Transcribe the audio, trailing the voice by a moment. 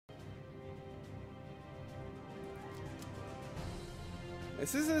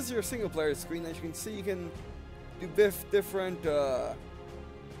This is your single player screen. As you can see, you can do different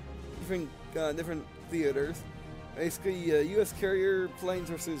theaters. Basically, U.S. carrier planes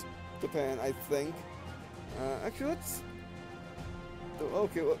versus Japan, I think. Actually, let's.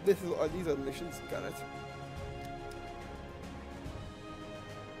 Okay, well, these are the missions. Got it.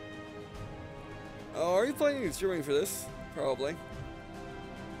 Oh, are you planning on streaming for this? Probably.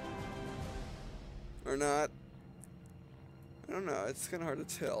 Or not. I don't know. It's kind of hard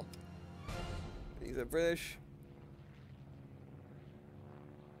to tell. These are British.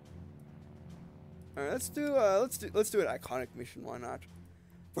 All right, let's do an iconic mission. Why not?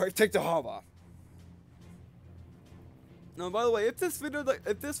 Right, take the harbor. No, by the way, if this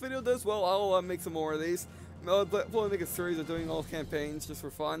video does well, I'll make some more of these. I'll probably make a series of doing all campaigns just for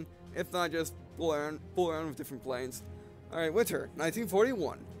fun. If not, just fool around with different planes. All right, winter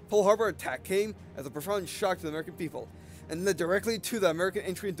 1941. Pearl Harbor attack came as a profound shock to the American people, and led directly to the American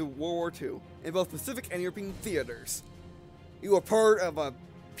entry into World War II in both Pacific and European theaters. You are part of a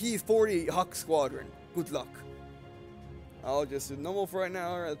P-40 Hawk Squadron. Good luck. I'll just do normal for right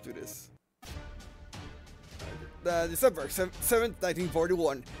now. Alright, let's do this. December 7th,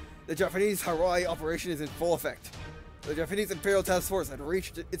 1941. The Japanese Hawaii operation is in full effect. The Japanese Imperial Task Force had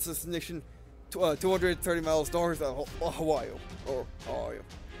reached its destination 230 miles north of Hawaii.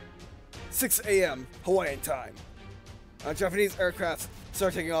 6 a.m. Hawaiian time. Japanese aircraft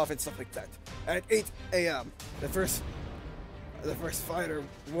start taking off and stuff like that. At 8 a.m. the first fighter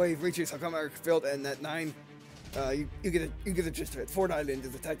wave reaches Hakama Airfield, and at 9, you get the gist of it. Fort Island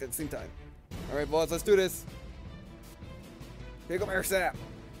is attacked at the same time. All right, boys, let's do this. Take up AirSap.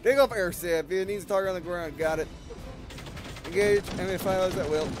 Take up AirSap. Vietnamese target on the ground. Got it. Engage. Enemy fighters at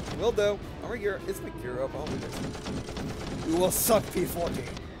will. Will do. I'm gear. It's my gear up. I'll do this. You will suck, P-40.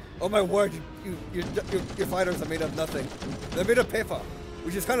 Oh my word! Your fighters are made of nothing. They're made of paper,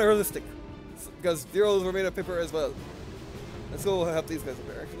 which is kind of realistic, because zeros were made of paper as well. Let's go help these guys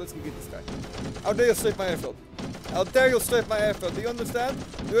over there. Actually, let's go get this guy. How dare you strafe my airfield? How dare you strafe my airfield? Do you understand?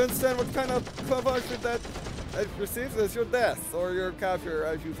 Do you understand what kind of punishment that receives? It's your death or your capture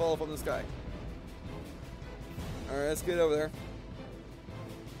as you fall from the sky. Alright, let's get over there.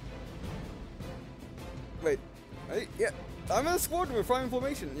 Wait. Hey, yeah. I'm in a squadron with prime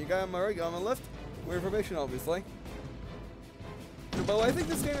formation. You got on my right, got on my left. We're in formation, obviously. But I think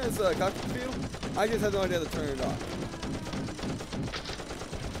this game is cockpit view. I just have no idea to turn it on.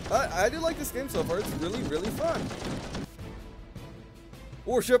 I do like this game so far. It's really, really fun.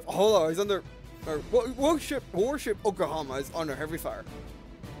 Warship, hold on, he's under. Warship Oklahoma is under heavy fire.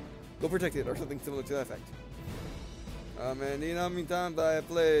 Go protect it, or something similar to that effect. Man, you know how many times I have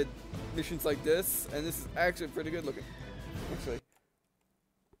played missions like this, and this is actually pretty good looking. Actually.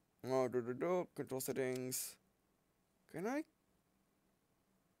 Oh, control settings. Can I?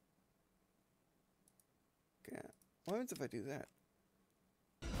 Okay. What happens if I do that?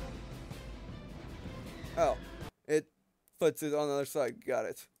 Oh, it puts it on the other side. Got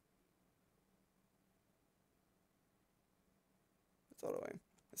it. That's auto aim.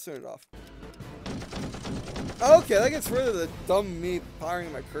 Let's turn it off. Okay, that gets rid of the dumb me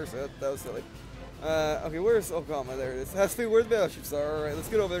powering my cursor. That was silly. Okay, where's Oklahoma? There it is. Has to be where the battleships are. Alright, let's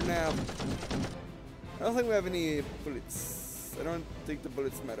get over there now. I don't think we have any bullets. I don't think the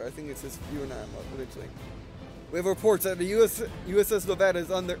bullets matter. I think it's just you and I, eventually. We have reports that the USS Nevada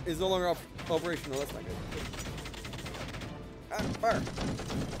is no longer operational. That's not good. Ah, fire!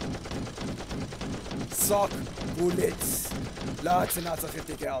 Sock bullets. Lots and lots of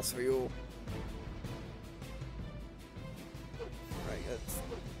 50 cals for you. Right, let's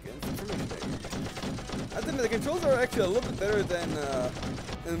get information there. I think the controls are actually a little bit better than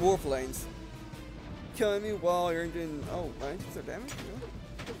in warplanes. Killing me while your engine. Oh, my engines are damaged?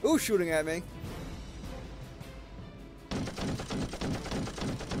 Ooh, shooting at me.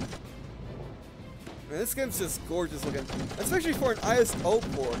 Man, this game's just gorgeous looking, especially for an ISO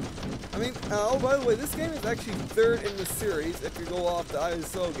port. I mean, oh, by the way, this game is actually third in the series if you go off the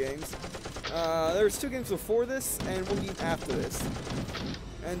ISO games. There's 2 games before this and 1 game after this.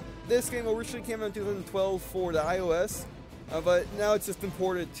 And this game originally came out in 2012 for the iOS, but now it's just been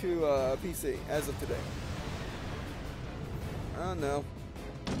ported to PC as of today. Oh no.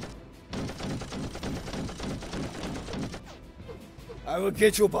 I will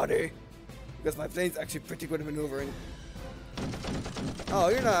get you, buddy. Because my plane's actually pretty good at maneuvering. Oh,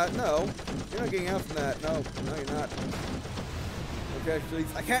 you're not. No. You're not getting out from that. No. No, you're not. Okay, please.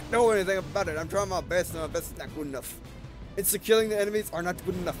 I can't do anything about it. I'm trying my best, and my best is not good enough. It's killing the enemies are not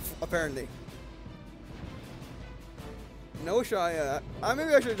good enough, apparently. No, maybe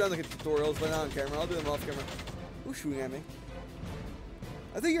I should have done the tutorials, but not on camera. I'll do them off camera. Who's shooting at me?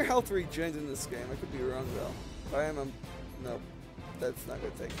 I think your health regens in this game. I could be wrong though. If I am, no, that's not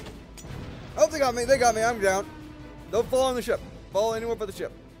gonna take. Oh, they got me. They got me. I'm down. Don't fall on the ship. Fall anywhere but the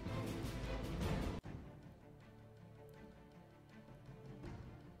ship.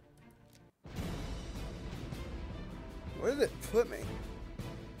 Where did it put me?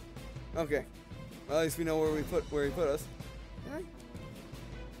 Okay. Well, at least we know where he put us.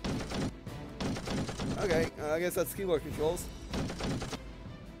 Okay. I guess that's keyboard controls.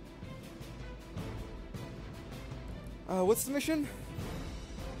 What's the mission?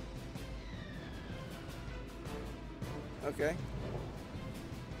 Okay.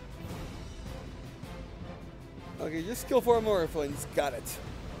 Okay, just kill 4 more airplanes. Got it.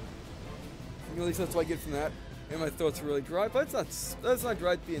 At least that's what I get from that. And my throat's really dry, but that's not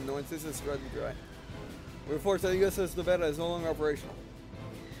dry to be annoying. This is dry to be dry. Reports that the USS Nevada is no longer operational.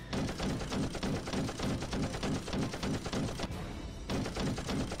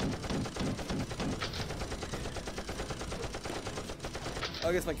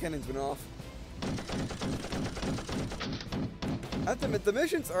 I guess my cannon's been off. I have to admit, the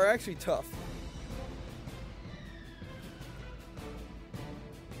missions are actually tough.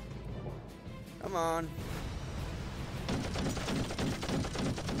 Come on.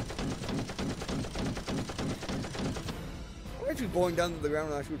 Why aren't you going down to the ground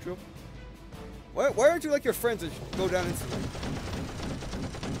when I shoot you? Why aren't you like your friends that go down instantly?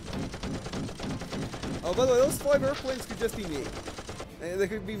 Oh, by the way, those 5 airplanes could just be me. They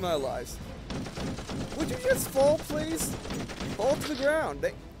could be my lives. Would you just fall, please? Fall to the ground.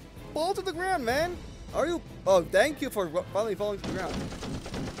 Fall to the ground, man. Are you? Oh, thank you for finally falling to the ground.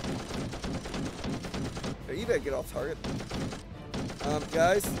 Okay, you better get off target.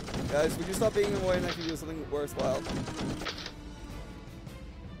 Guys, would you stop being in the way and actually do something worthwhile?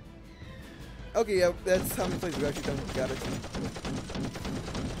 Okay, yeah, that's how many planes we actually done. Got it.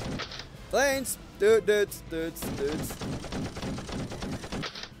 Planes! Dudes.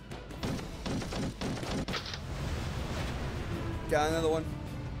 Got another one.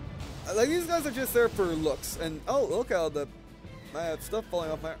 Like, these guys are just there for looks. And, oh, look how I have stuff falling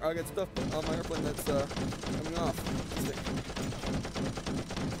off my, I got stuff on my airplane that's, coming off.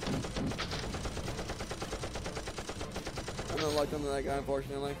 I'm not locked onto that guy,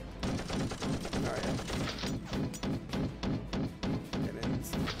 unfortunately. Alright.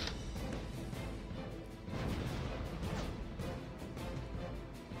 Cannons.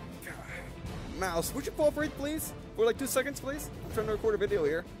 Mouse, would you cooperate, please? For like 2 seconds, please? I'm trying to record a video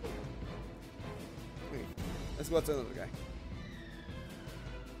here. Let's go up to another guy.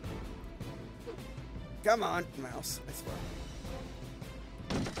 Come on, mouse. I swear.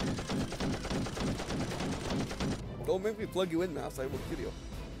 Don't make me plug you in, mouse. I will kill you.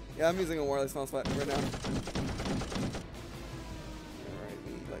 Yeah, I'm using a wireless mouse right now. Alright,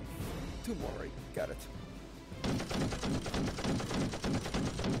 we need like 2 more, right? Got it.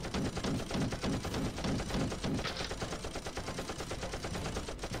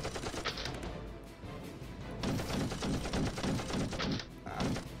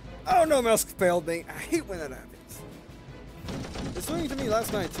 Oh no, mouse failed me. I hate when that happens. It's doing it to me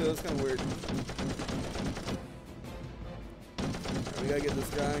last night too. It's kind of weird. Right, we gotta get this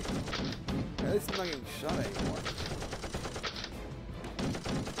guy. At least I'm not getting shot at anymore.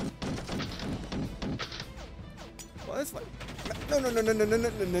 Well, that's fine.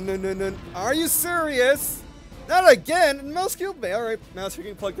 No. Are you serious? Not again! Mouse killed me. Alright, mouse, you're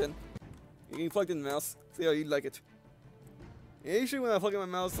getting plugged in. You're getting plugged in, mouse. See how you like it. Yeah, usually when I plug in my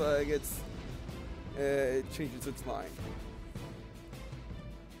mouse, it changes its mind.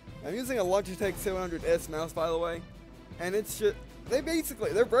 I'm using a Logitech 700S mouse, by the way, and it's just, they're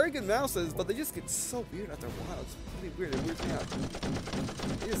very good mouses, but they just get so weird after a while. It's really weird. It weirds me out.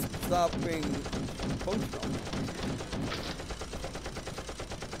 They just stop being functional.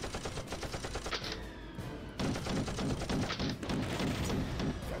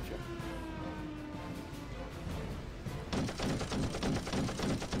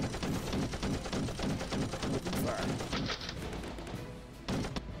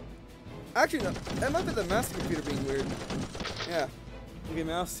 Actually, no, that might be the master computer being weird. Yeah. Okay,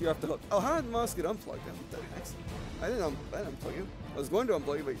 mouse, you're off the hook. Oh, how did the mouse get unplugged? What the heck? I didn't unplug you. I was going to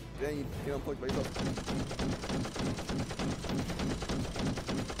unplug you, but then you get unplugged by yourself.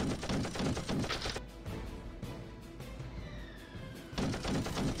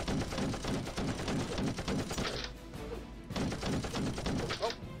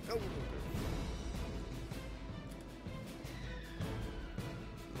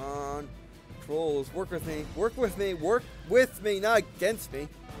 Trolls, work with me, not against me.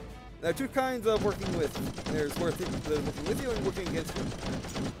 There are two kinds of working with. There's working with you and working against you.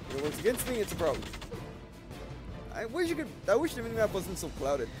 When it works against me, it's a problem. I wish the minimap wasn't so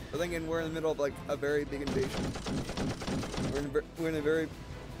clouded. But then again, we're in the middle of like a very big invasion. We're in a very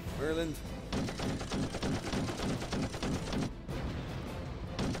Maryland.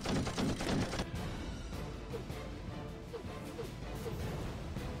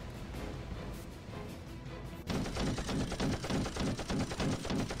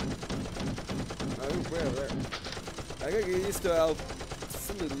 Oh, way over there. I gotta get used to how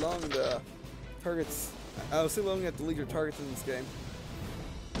simply long the targets. I was so long you have to lead your targets in this game.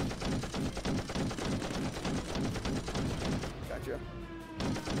 Gotcha.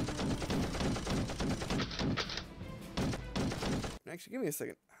 Actually, give me a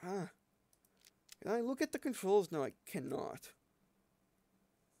second. Can I look at the controls? No, I cannot.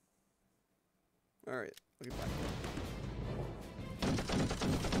 Alright, I'll get back.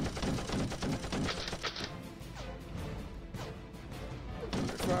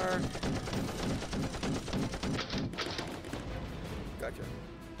 Fire. Gotcha.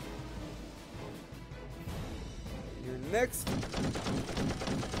 You're next.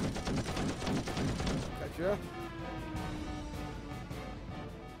 Gotcha.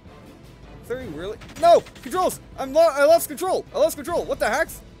 30, really? No! Controls! I lost control! I lost control! What the heck?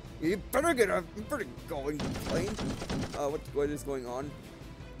 You better get a pretty going plane. What is going on?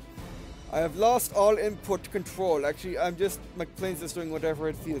 I have lost all input control. Actually, my plane's just doing whatever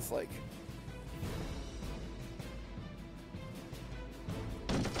it feels like.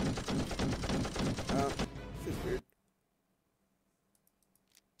 This is weird.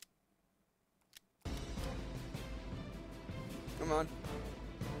 Come on.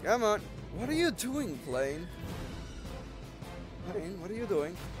 Come on. What are you doing, plane? Plane, what are you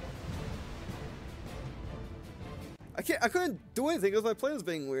doing? I couldn't do anything because my plane was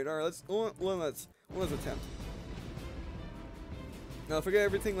being weird. Alright, let's let's attempt. Now forget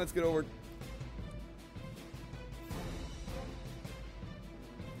everything, let's get over.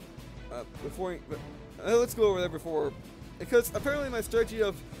 Let's go over there before, because apparently my strategy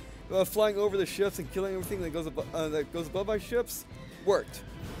of flying over the ships and killing everything that goes above my ships worked.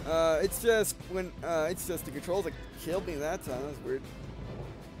 It's just the controls that killed me that time. That was weird.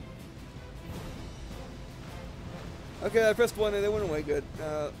 Okay, I pressed 1 and it went away good.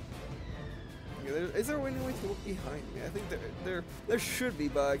 Is there any way to look behind me? I think there should be,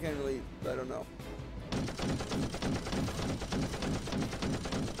 but I don't know.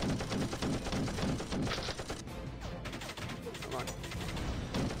 Come on.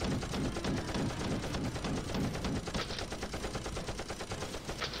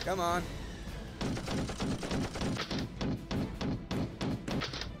 Come on.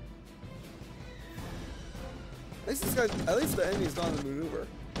 At least the enemy's not on the maneuver.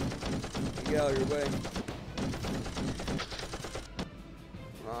 Get out of your way.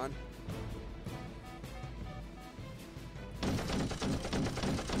 Come on.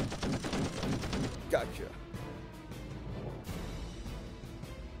 Gotcha.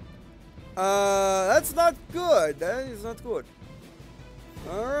 That's not good. That is not good.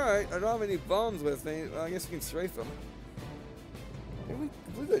 Alright, I don't have any bombs with me. Well, I guess we can strafe them. Did we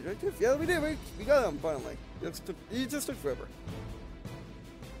complete that objective? Yeah, we did. We got them finally. It just took forever.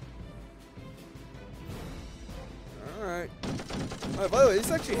 Alright. Alright, by the way,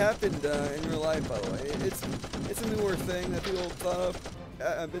 this actually happened in real life, by the way. It's a newer thing that people thought of.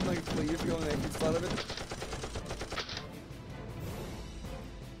 I've been like a couple of years ago and they actually thought of it.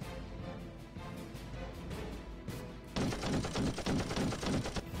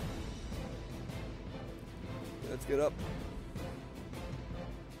 Let's get up.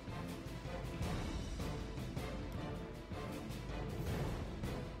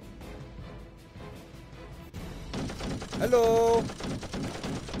 Hello.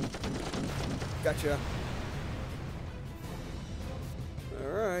 Gotcha.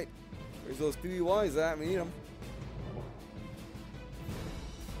 Alright. Where's those PBYs at? We need them.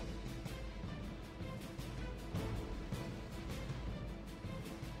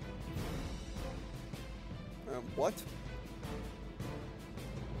 What?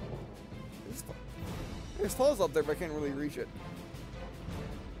 There's falls up there, but I can't really reach it.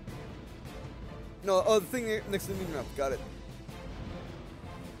 No, oh, the thing next to the mini map. Got it.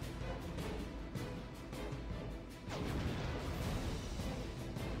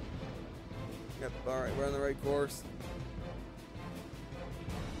 Yep, alright, we're on the right course.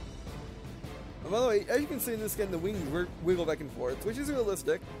 And by the way, as you can see in this game, the wings wiggle back and forth, which is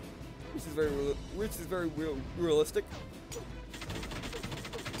realistic. Which is very realistic.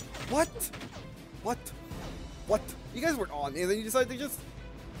 What? What? What? You guys weren't on, and then you decided to just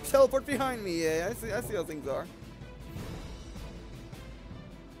teleport behind me. Yeah, I see how things are.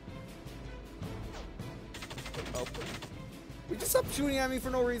 Oh. Would you stop shooting at me for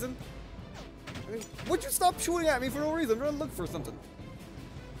no reason? I mean, would you stop shooting at me for no reason? I'm trying to look for something.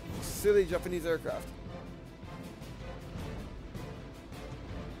 Silly Japanese aircraft.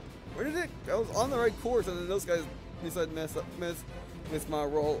 Where did it? I was on the right course, and then those guys decided to miss my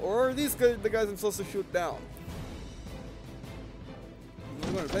roll. Or are these guys the guys I'm supposed to shoot down?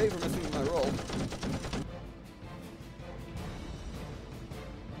 I'm going to pay for missing my roll.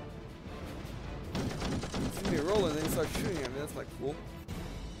 See me roll and then start shooting at me. That's not cool.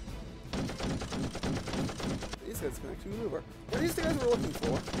 These guys can actually maneuver. What are these the guys we're looking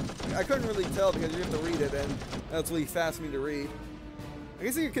for? I couldn't really tell because you have to read it, and that's really fast for me to read. I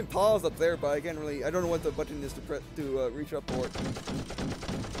guess you can pause up there, but I can't really. I don't know what the button is to press to reach up for it.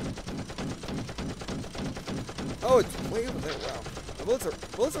 Oh, it's way over there. Wow, the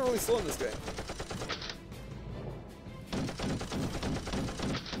bullets are really slow in this game.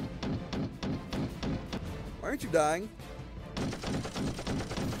 Why aren't you dying?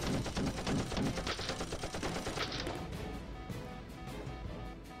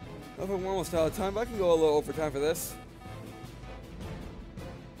 I think we're almost out of time, but I can go a little overtime for this.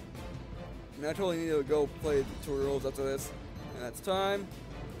 I mean, I totally need to go play the tutorials after this. And that's time.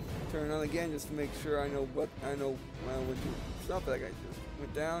 Turn it on again just to make sure I know when to stop. That guy just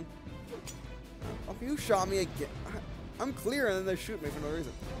went down. Oh, you shot me again. I'm clear and then they shoot me for no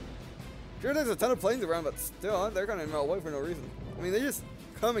reason. Sure, there's a ton of planes around, but still, they're kind of in my way for no reason. I mean, they just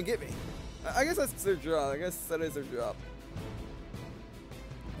come and get me. I guess that's their job. I guess that is their job.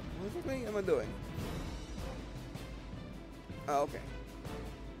 What exactly am I doing? Oh, okay.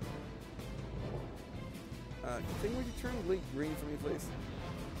 Thing, would you turn green for me, please?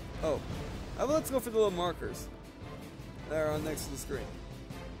 Oh. How about let's go for the little markers that are on next to the screen.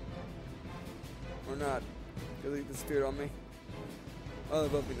 Or not. Because they disappeared on me. Oh, they're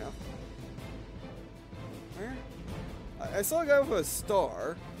above me now. Where? I saw a guy with a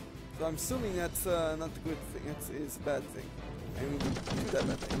star, so I'm assuming that's not the good thing. It's a bad thing. I mean, do that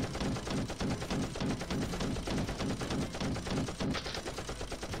bad thing.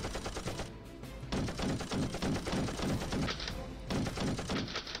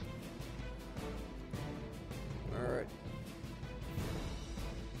 Alright.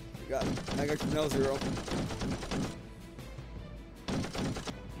 I got you now, Zero.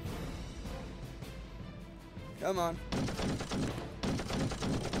 Come on.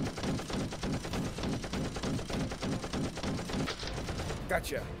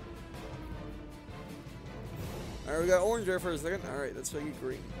 Gotcha. Alright, we got orange there for a second. Alright, let's make it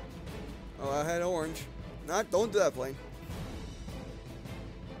green. Oh, I had orange. Don't do that, plane.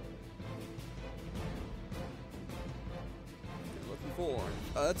 Looking for orange.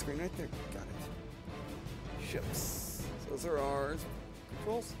 Oh, that's green right there. Got it. Ships. So those are ours.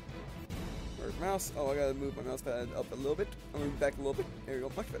 Controls. Where's mouse? Oh, I gotta move my mouse pad up a little bit. I'm gonna move back a little bit. There we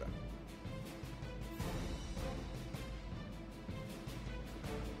go. Much better.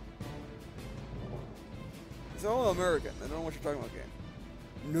 It's all American. I don't know what you're talking about, game.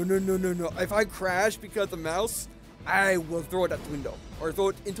 No. If I crash because of the mouse, I will throw it out the window. Or throw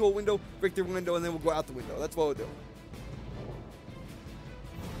it into a window, break the window, and then we'll go out the window. That's what we'll do.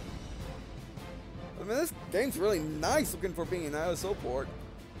 I mean, this game's really nice looking for being an ISO port.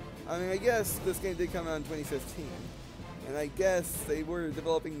 I mean, I guess this game did come out in 2015. And I guess they were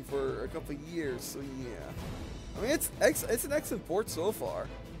developing for a couple of years, so yeah. I mean, it's an excellent port so far.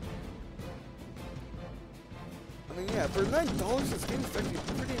 I mean, yeah, for $9, this game is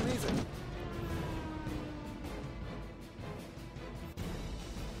actually pretty amazing.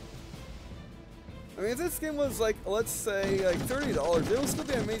 I mean, if this game was like, let's say, like $30, it would still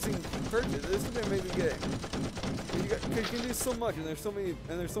be an amazing purchase. It would still be an amazing game. You can do so much, and there's so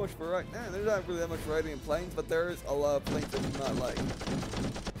much variety. There's not really that much variety in planes, but there is a lot of planes that do not like.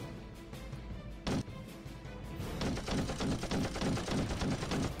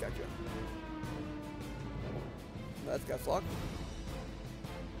 Gotcha. That's got flock.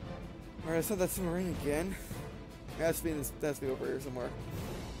 Alright, I saw that submarine again. It has to be over here somewhere.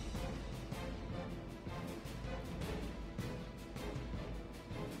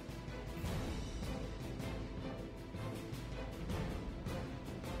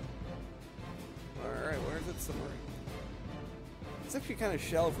 Submarine. It's actually kind of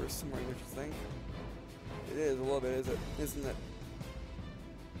shallow for a submarine, don't you think? It is a little bit, isn't it?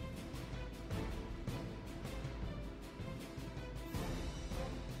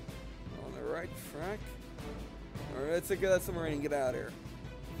 On the right track. Alright, let's get that submarine and get out of here.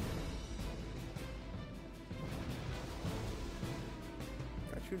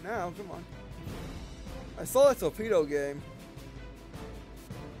 Got you right now. Come on. I saw that torpedo game.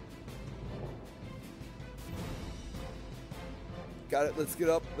 Got it. Let's get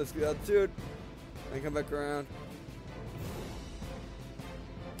up. Let's get altitude. And come back around.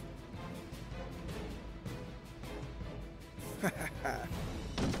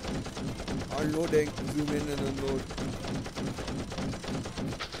 Unloading. Zoom in and unload.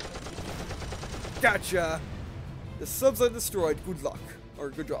 Gotcha! The subs are destroyed. Good luck. Or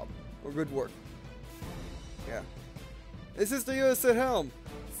good job. Or good work. Yeah. This is the US at helm.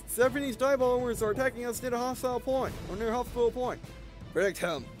 Japanese dive bombers are attacking us near a hostile point. Or near a hostile point. Protect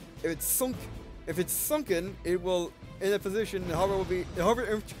helm. If it's sunken, it will in a position the hover will be the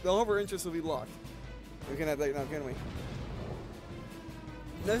hover interest will be locked. We can have that now, can we?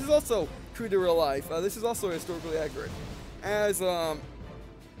 This is also true to real life. This is also historically accurate. As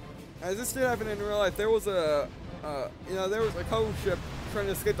this did happen in real life, there was a cargo ship trying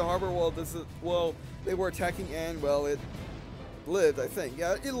to escape the harbor while they were attacking, and well, it lived. I think,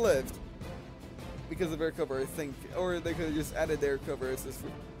 yeah, it lived because of air cover. I think, or they could have just added air cover as just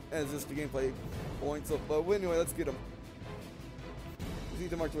the gameplay point. So, but anyway, let's get them. We need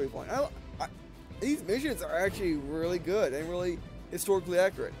to mark the waypoint. These missions are actually really good and really historically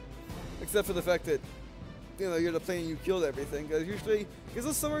accurate, except for the fact that you're the plane and you killed everything. Because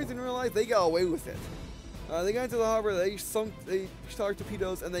those submarines in real life, they got away with it. They got into the harbor, they shot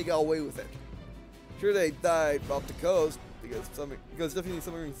torpedoes, and they got away with it. Sure, they died off the coast because definitely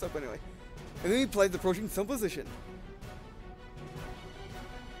submarines suck. But anyway, and then we played approaching some position.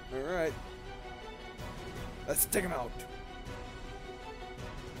 All right, let's take them out.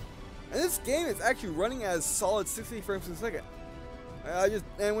 And this game is actually running at a solid 60 frames per second.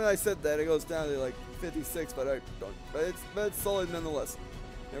 And when I said that, it goes down to like 56, but I don't. But it's solid nonetheless.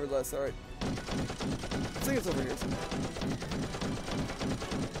 Nevertheless, all right. I think it's over here.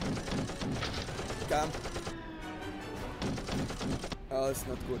 Got him. Oh, that's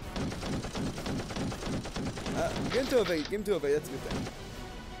not good. Get him to evade. Get him to evade. That's a good thing.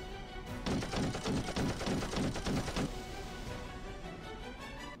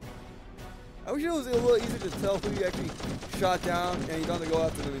 I wish it was a little easier to tell who you actually shot down and you don't have to go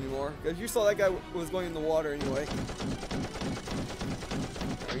after them anymore. Because you saw that guy was going in the water anyway.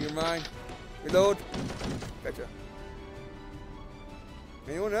 You're mine. Reload. Gotcha.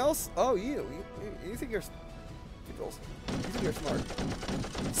 Anyone else? Oh, you think you're... You think you're smart.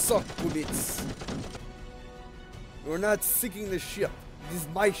 Suck bullets. We're not sinking the ship. This is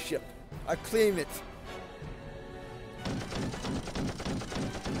my ship. I claim it.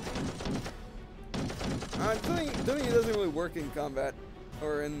 Doing it doesn't really work in combat,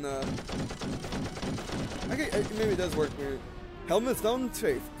 or in okay, maybe it does work here. Helmets down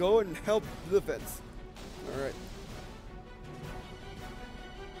safe. Go and help the defense. All right.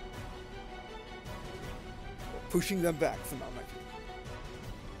 Pushing them back somehow,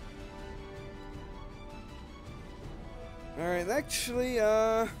 All right, actually,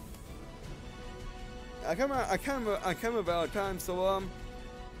 I come about time, so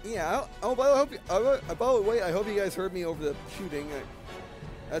yeah. Oh, by the way, I hope you guys heard me over the shooting.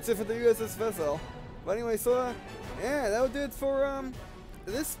 That's it for the USS Vessel. But anyway, so yeah, that would do it for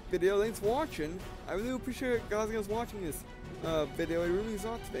this video. Thanks for watching. I really appreciate you guys watching this video. It really means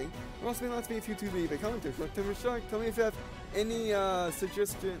a lot to me. It also means a lot to me if you do leave a comment or tell me if you have any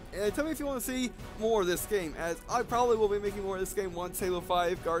suggestion. Tell me if you want to see more of this game, as I probably will be making more of this game once Halo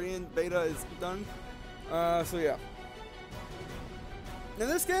 5 Guardian beta is done. So yeah. Now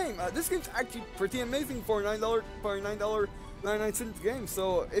this game's actually pretty amazing for $9.99 game.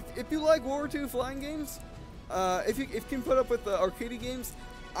 So if you like World War II flying games, if you can put up with the arcade games,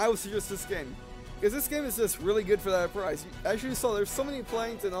 I would suggest this game, because this game is just really good for that price. As you saw, there's so many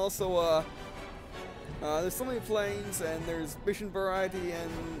planes, and also there's so many planes, and there's mission variety, and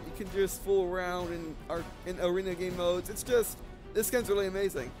you can just fool around in arena game modes. It's just, this game's really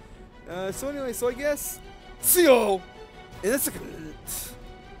amazing. So anyway, so I guess see you in a second.